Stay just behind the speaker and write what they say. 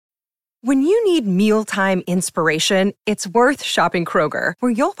When you need mealtime inspiration, it's worth shopping Kroger,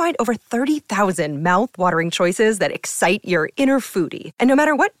 where you'll find over 30,000 mouth-watering choices that excite your inner foodie. And no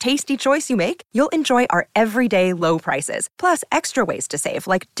matter what tasty choice you make, you'll enjoy our everyday low prices, plus extra ways to save,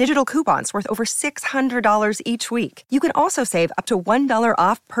 like digital coupons worth over $600 each week. You can also save up to $1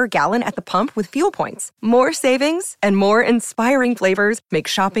 off per gallon at the pump with fuel points. More savings and more inspiring flavors make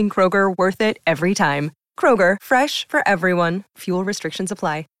shopping Kroger worth it every time. Kroger, fresh for everyone. Fuel restrictions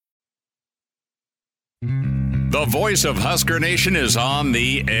apply. The voice of Husker Nation is on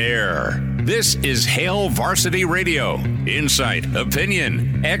the air. This is Hail Varsity Radio. Insight,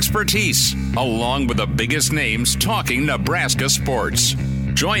 opinion, expertise, along with the biggest names talking Nebraska sports.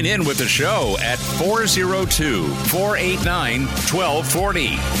 Join in with the show at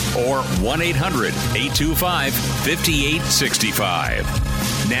 402-489-1240 or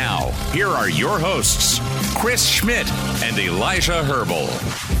 1-800-825-5865. Now, here are your hosts, Chris Schmidt and Elijah Herbal.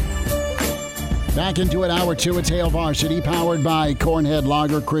 Back into it, Hour 2 at Hail Varsity, powered by Cornhead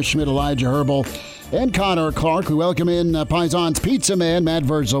Lager, Chris Schmidt, Elijah Herbal, and Connor Clark. We welcome in Pison's Pizza Man, Matt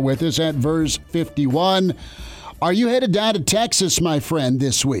Vrzal, with us at Verz51. Are you headed down to Texas, my friend,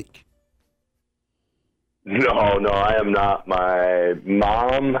 this week? No, I am not. My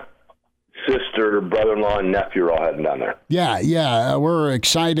mom, sister, brother-in-law, and nephew are all heading down there. Yeah. We're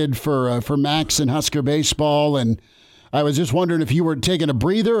excited for Max and Husker baseball, and I was just wondering if you were taking a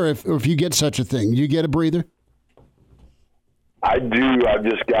breather or if you get such a thing. Do you get a breather? I do. I've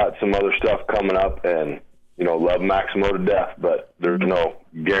just got some other stuff coming up and, love Maximo to death, but there's no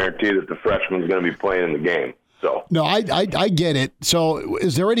guarantee that the freshman's going to be playing in the game. So no, I get it. So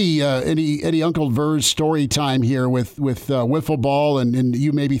is there any Uncle Verz story time here with wiffle ball and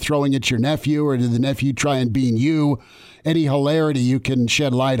you maybe throwing at your nephew, or did the nephew try and bean you? Any hilarity you can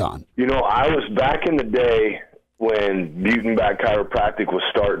shed light on? I was back in the day when Butenbach Chiropractic was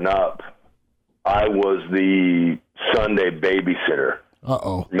starting up. I was the Sunday babysitter.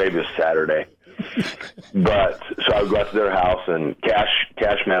 Uh-oh. Maybe a Saturday. But so I would go to their house, and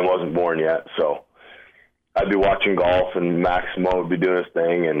Cashman wasn't born yet, so I'd be watching golf, and Maximo would be doing his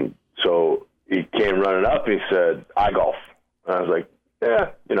thing, and so he came running up, and he said, "I golf." And I was like, "Yeah,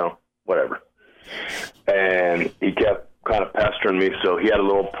 whatever." And he kept kind of pestering me, so he had a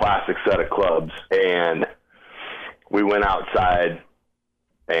little plastic set of clubs, and we went outside,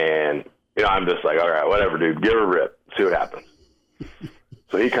 and, I'm just like, all right, whatever, dude, give her a rip, see what happens.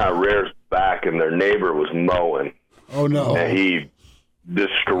 So he kind of rears back, and their neighbor was mowing. Oh, no. And he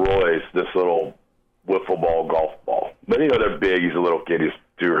destroys this little wiffle ball, golf ball. But, they're big. He's a little kid. He's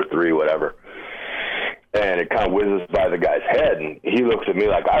 2 or 3, whatever. And it kind of whizzes by the guy's head, and he looks at me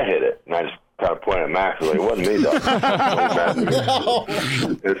like I hit it. And I just kind of pointed at Max. I was like, it wasn't me, though. No.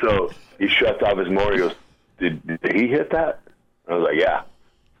 And so he shuts off his mower. He goes, Did he hit that? I was like, yeah.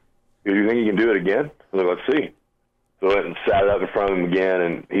 Do you think he can do it again? I was like, let's see. So I went and sat it up in front of him again,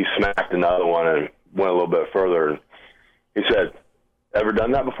 and he smacked another one and went a little bit further. And he said, ever done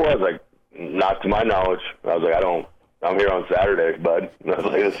that before? I was like, not to my knowledge. I was like, I'm here on Saturday, bud. And I was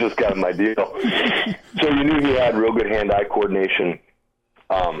like, it's just kind of my deal. So you knew he had real good hand-eye coordination.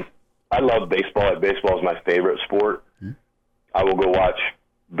 I love baseball. Baseball is my favorite sport. Mm-hmm. I will go watch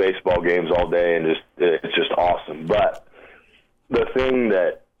baseball games all day, and it's just awesome. But the thing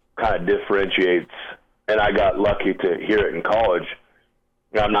that kind of differentiates, and I got lucky to hear it in college,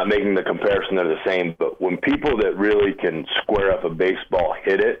 I'm not making the comparison, they're the same, but when people that really can square up a baseball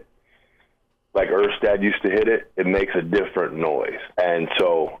hit it, like Erstad used to hit it, it makes a different noise. And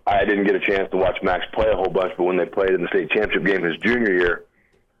so I didn't get a chance to watch Max play a whole bunch, but when they played in the state championship game his junior year,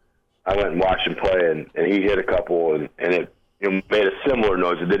 I went and watched him play, and he hit a couple, and it made a similar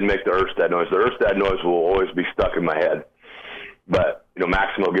noise. It didn't make the Erstad noise. The Erstad noise will always be stuck in my head. But,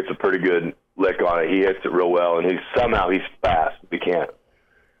 Maximo gets a pretty good lick on it. He hits it real well, and he's fast. We can't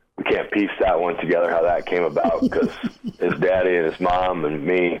piece that one together, how that came about, because his daddy and his mom and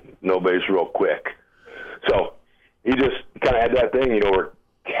me, nobody's real quick. So he just kind of had that thing, where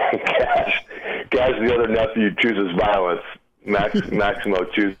Cash, the other nephew, chooses violence. Maximo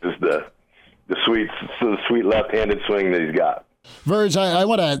chooses the sweet left-handed swing that he's got. Verz, I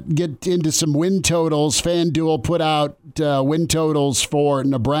want to get into some win totals. FanDuel put out win totals for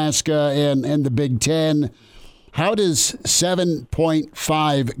Nebraska and the Big Ten. How does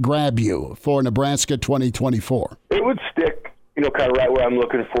 7.5 grab you for Nebraska 2024? It would stick, kind of right where I'm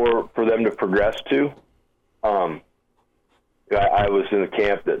looking for them to progress to. I was in the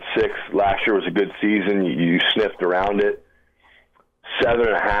camp that 6 last year was a good season. You sniffed around it.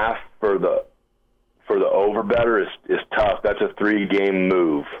 7.5 for the over better is tough. That's a 3-game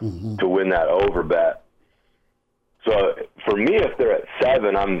move to win that over bet. So for me, if they're at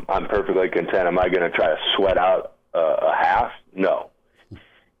 7, I'm perfectly content. Am I going to try to sweat out a half? No.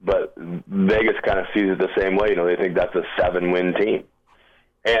 But Vegas kind of sees it the same way. They think that's a 7-win team.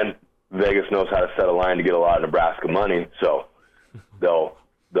 And Vegas knows how to set a line to get a lot of Nebraska money, so they'll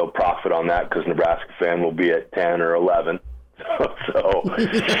profit on that because Nebraska fan will be at 10 or 11. So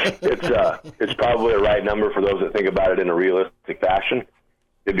it's probably a right number for those that think about it in a realistic fashion.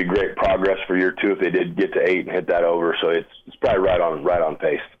 It'd be great progress for year 2 if they did get to 8 and hit that over. So it's probably right on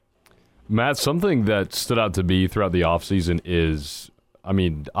pace. Matt, something that stood out to me throughout the offseason is,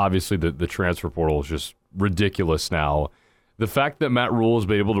 obviously the transfer portal is just ridiculous now. The fact that Matt Rule has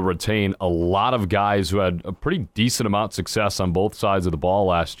been able to retain a lot of guys who had a pretty decent amount of success on both sides of the ball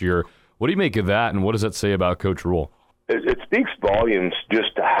last year. What do you make of that, and what does that say about Coach Rule? It speaks volumes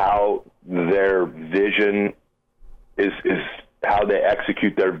just to how their vision is how they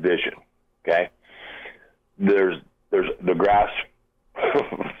execute their vision. Okay, there's the grass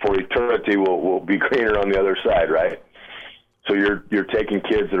for eternity will be greener on the other side, right? So you're taking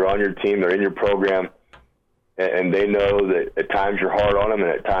kids that are on your team, they're in your program, and they know that at times you're hard on them, and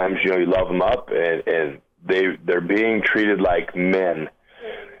at times you love them up, and they're being treated like men.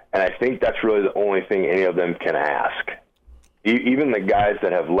 And I think that's really the only thing any of them can ask. Even the guys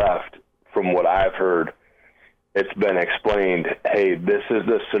that have left, from what I've heard, it's been explained, hey, this is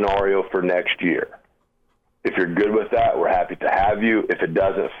the scenario for next year. If you're good with that, we're happy to have you. If it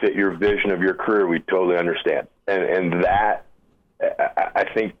doesn't fit your vision of your career, we totally understand. And that, I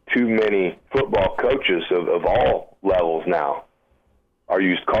think too many football coaches of all levels now are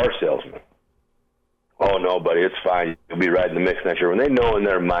used car salesmen. Oh, no, buddy, it's fine. You'll be right in the mix next year. When they know in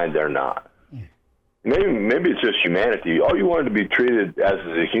their mind they're not. Maybe it's just humanity. All you wanted to be treated as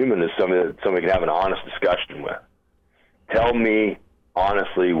a human is somebody can have an honest discussion with. Tell me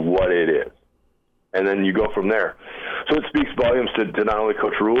honestly what it is. And then you go from there. So it speaks volumes to not only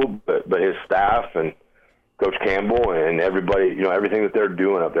Coach Rule, but his staff and Coach Campbell and everybody, everything that they're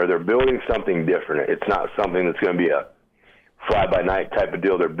doing up there. They're building something different. It's not something that's going to be a fly-by-night type of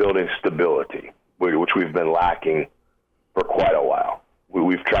deal. They're building stability, which we've been lacking for quite a while.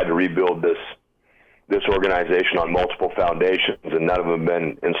 We've tried to rebuild this organization on multiple foundations, and none of them have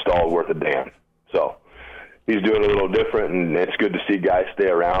been installed worth a damn. So he's doing a little different, and it's good to see guys stay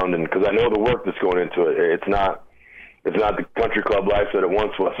around. And because I know the work that's going into it, it's not the country club life that it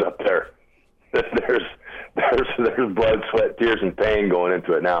once was up there. There's blood, sweat, tears, and pain going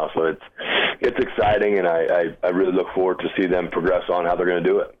into it now. So it's exciting, and I really look forward to see them progress on how they're going to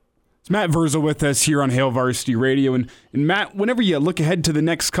do it. It's Matt Vrzal with us here on Hail Varsity Radio. And Matt, whenever you look ahead to the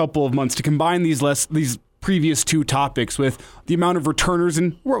next couple of months to combine these previous 2 topics with the amount of returners,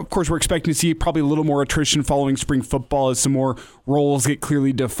 and of course we're expecting to see probably a little more attrition following spring football as some more roles get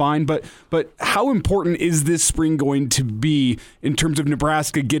clearly defined. But how important is this spring going to be in terms of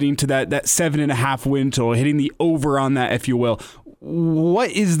Nebraska getting to that 7.5 win total, hitting the over on that, if you will?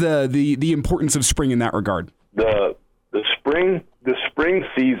 What is the importance of spring in that regard? The spring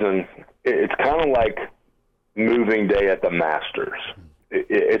season, it's kind of like moving day at the Masters.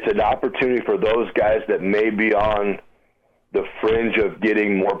 It's an opportunity for those guys that may be on the fringe of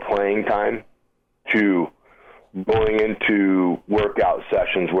getting more playing time to going into workout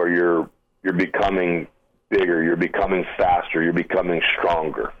sessions where you're becoming bigger, you're becoming faster, you're becoming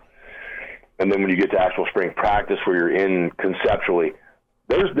stronger. And then when you get to actual spring practice where you're in conceptually,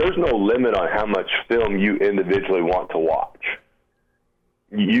 there's no limit on how much film you individually want to watch.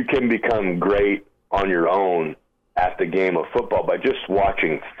 You can become great on your own at the game of football by just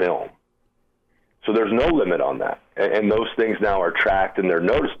watching film. So there's no limit on that. And those things now are tracked and they're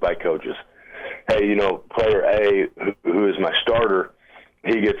noticed by coaches. Hey, player A, who is my starter,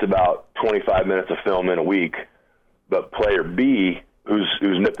 he gets about 25 minutes of film in a week. But player B, who's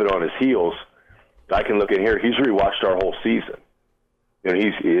nipping on his heels, I can look in here, he's rewatched our whole season. Then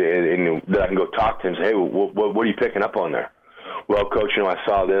I can go talk to him and say, hey, what are you picking up on there? Well, Coach, I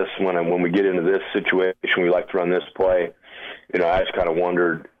saw this when we get into this situation, we like to run this play. I just kind of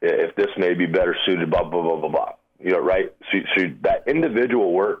wondered if this may be better suited, blah, blah, blah, blah, blah. Right? So that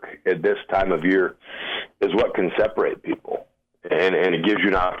individual work at this time of year is what can separate people. And it gives you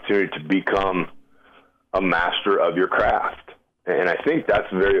an opportunity to become a master of your craft. And I think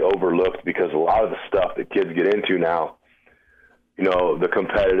that's very overlooked because a lot of the stuff that kids get into now, the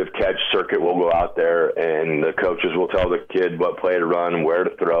competitive catch circuit will go out there and the coaches will tell the kid what play to run and where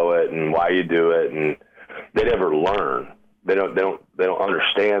to throw it and why you do it, and they never learn. They don't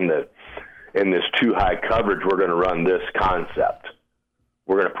understand that in this too high coverage we're going to run this concept.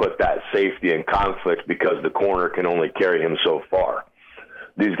 We're going to put that safety in conflict because the corner can only carry him so far.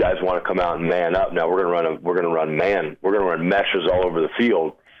 these guys want to come out and man up. Now we're going to run meshes all over the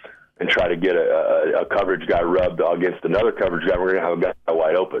field and try to get a coverage guy rubbed against another coverage guy. We're going to have a guy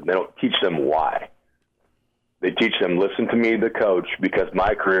wide open. They don't teach them why. They teach them, listen to me, the coach, because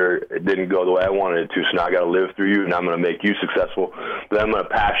my career didn't go the way I wanted it to, so now I got to live through you, and I'm going to make you successful. But I'm going to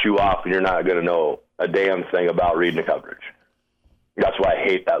pass you off, and you're not going to know a damn thing about reading the coverage. That's why I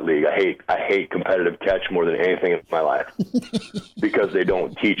hate that league. I hate competitive catch more than anything in my life because they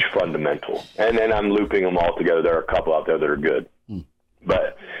don't teach fundamental. And then I'm looping them all together. There are a couple out there that are good.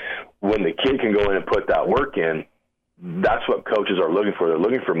 But when the kid can go in and put that work in, that's what coaches are looking for. They're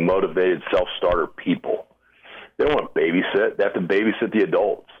looking for motivated, self-starter people. They don't want to babysit. They have to babysit the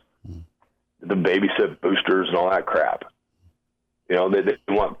adults, the babysit boosters and all that crap. You know, they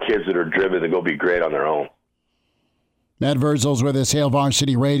want kids that are driven to go be great on their own. Matt Vrzal's with us, Hail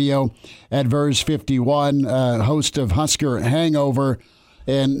Varsity Radio at Verz51, host of Husker Hangover.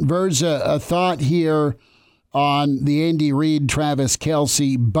 And Verz, a thought here on the Andy Reid, Travis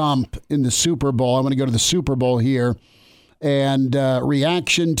Kelce bump in the Super Bowl. I'm going to go to the Super Bowl here and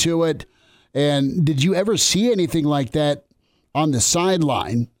reaction to it. And did you ever see anything like that on the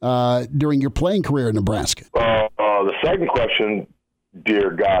sideline during your playing career in Nebraska? The second question, dear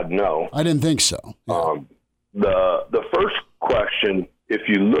God, no. I didn't think so. Yeah. The first question, if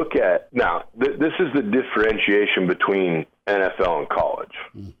you look at now, this is the differentiation between NFL and college.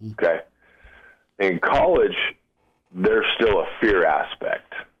 Mm-hmm. Okay, in college, there's still a fear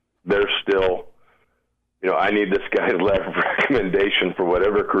aspect. There's still, I need this guy's letter of recommendation for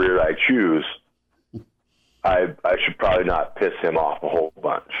whatever career I choose. I should probably not piss him off a whole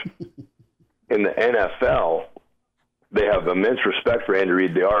bunch. In the NFL, they have immense respect for Andy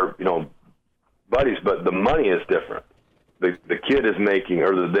Reid. They are, buddies, but the money is different. The kid is making,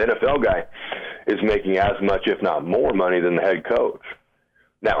 or the NFL guy is making as much, if not more money than the head coach.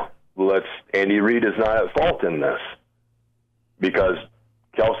 Now, Andy Reid is not at fault in this because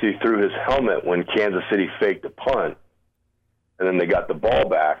Kelce threw his helmet when Kansas City faked a punt, and then they got the ball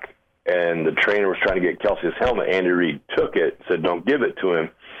back, and the trainer was trying to get Kelce's helmet. Andy Reid took it, said, don't give it to him.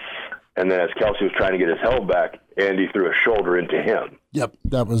 And then as Kelce was trying to get his helmet back, Andy threw a shoulder into him. Yep,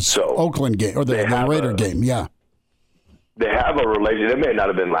 that was Oakland game, or the Raider game, yeah. They have a relationship. It may not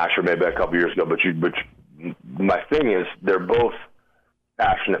have been last year, maybe a couple years ago, but my thing is they're both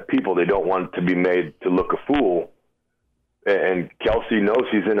passionate people. They don't want to be made to look a fool. And Kelce knows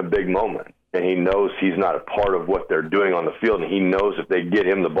he's in a big moment, and he knows he's not a part of what they're doing on the field, and he knows if they get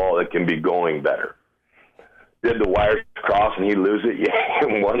him the ball, it can be going better. Did the wires cross and he lose it? Yeah,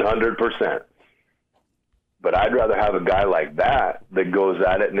 100%. But I'd rather have a guy like that goes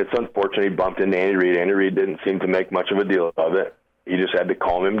at it, and it's unfortunate he bumped into Andy Reid. Andy Reid didn't seem to make much of a deal of it. He just had to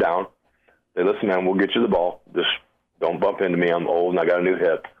calm him down. Say, listen, man, we'll get you the ball. Just don't bump into me. I'm old, and I got a new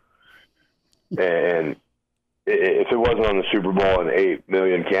hip. And if it wasn't on the Super Bowl and 8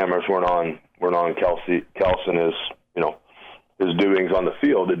 million cameras weren't on Kelce and his doings on the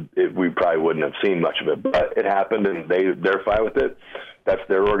field, we probably wouldn't have seen much of it. But it happened, and they're fine with it. That's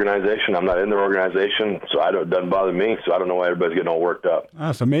their organization. I'm not in their organization, so it doesn't bother me. So I don't know why everybody's getting all worked up.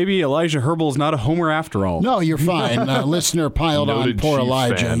 So maybe Elijah Herbel's not a homer after all. No, you're fine. Listener piled on poor Chiefs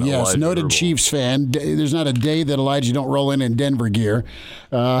Elijah. Fan, yes, Elijah noted Herbel. Chiefs fan. There's not a day that Elijah don't roll in Denver gear.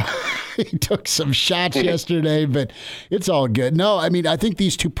 He took some shots yesterday, but it's all good. No, I mean, I think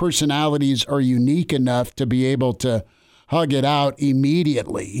these two personalities are unique enough to be able to hug it out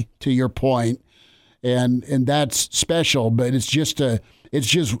immediately, to your point. And that's special, but it's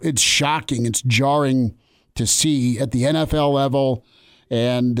shocking. It's jarring to see at the NFL level,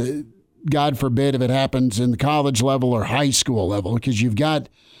 and God forbid if it happens in the college level or high school level, because you've got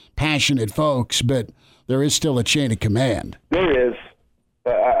passionate folks, but there is still a chain of command. There is.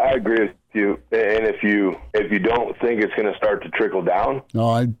 I agree with you. And if you don't think it's going to start to trickle down,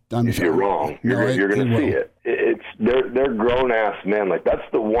 you're wrong. You're going to see it. They're grown ass men. Like, that's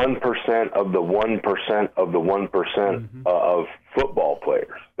the 1% of the 1% of the 1% of football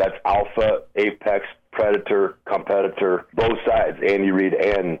players. That's alpha, apex, predator, competitor, both sides, Andy Reid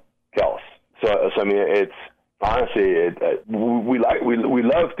and Kelce. So I mean, it's honestly, we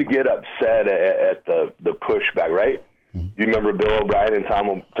love to get upset at the pushback, right? You remember Bill O'Brien and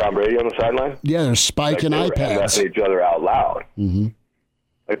Tom Brady on the sideline? Yeah, they're spiking iPads. They were each other out loud. Mm-hmm.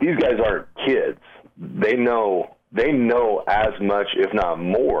 Like, these guys aren't kids. They know as much, if not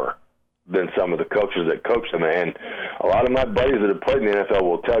more, than some of the coaches that coach them. And a lot of my buddies that have played in the NFL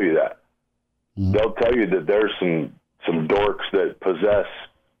will tell you that. Mm-hmm. They'll tell you that there's some dorks that possess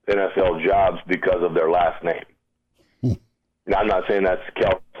NFL jobs because of their last name. Now, I'm not saying that's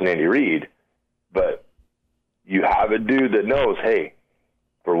Kelce and Andy Reid, but you have a dude that knows, hey,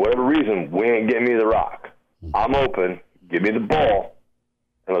 for whatever reason, we ain't getting me the rock. I'm open. Give me the ball,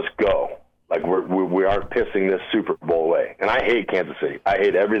 and let's go. Like, we aren't pissing this Super Bowl away. And I hate Kansas City. I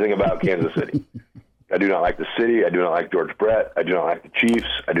hate everything about Kansas City. I do not like the city. I do not like George Brett. I do not like the Chiefs.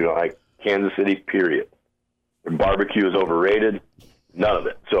 I do not like Kansas City, period. Their barbecue is overrated. None of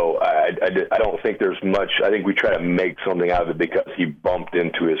it. So I don't think there's much. I think we try to make something out of it because he bumped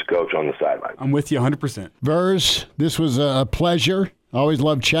into his coach on the sideline. I'm with you 100%. Verz, this was a pleasure. Always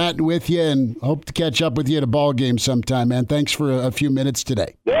love chatting with you, and hope to catch up with you at a ball game sometime, man. Thanks for a few minutes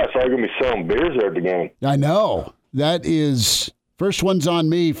today. Yeah, so I'm going to be selling beers there at the game. I know. That is, first one's on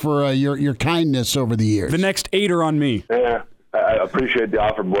me for your kindness over the years. The next 8 are on me. Yeah, I appreciate the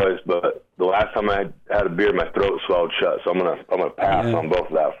offer, boys, but the last time I had a beer, my throat swelled shut, so I'm gonna pass on both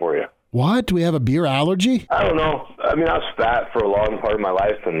of that for you. What? Do we have a beer allergy? I don't know. I mean, I was fat for a long part of my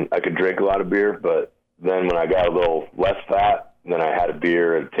life, and I could drink a lot of beer, but then when I got a little less fat, then I had a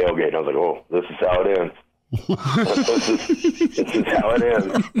beer at a tailgate, and I was like, oh, this is how it ends. this is how it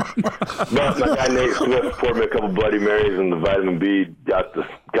ends. But my guy Nate Swift poured me a couple Bloody Marys, and the vitamin B got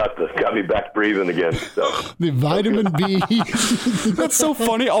me back breathing again. So the vitamin B. That's so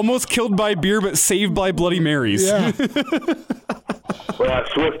funny. Almost killed by beer, but saved by Bloody Marys. Yeah. Well,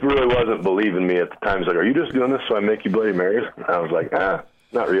 Swift really wasn't believing me at the time. He's like, are you just doing this so I make you Bloody Marys? And I was like,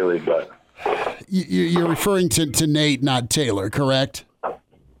 not really, but. You're referring to Nate, not Taylor, correct?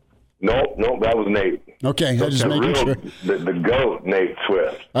 Nope, that was Nate. Okay, I just making sure. The GOAT, Nate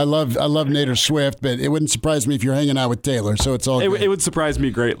Swift. I love Nate or Swift, but it wouldn't surprise me if you're hanging out with Taylor, so it's all good. It would surprise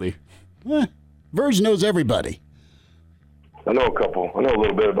me greatly. Verz knows everybody. I know a couple. I know a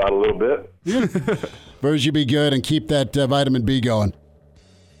little bit about a little bit. Verz, you be good and keep that vitamin B going.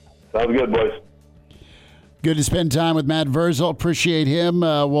 Sounds good, boys. Good to spend time with Matt Vrzal. Appreciate him.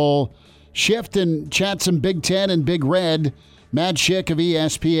 We'll shift and chat some Big Ten and Big Red. Matt Schick of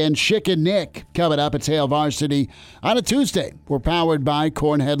ESPN. Schick and Nick coming up at Hail Varsity on a Tuesday. We're powered by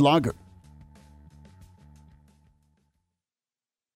Cornhead Lager.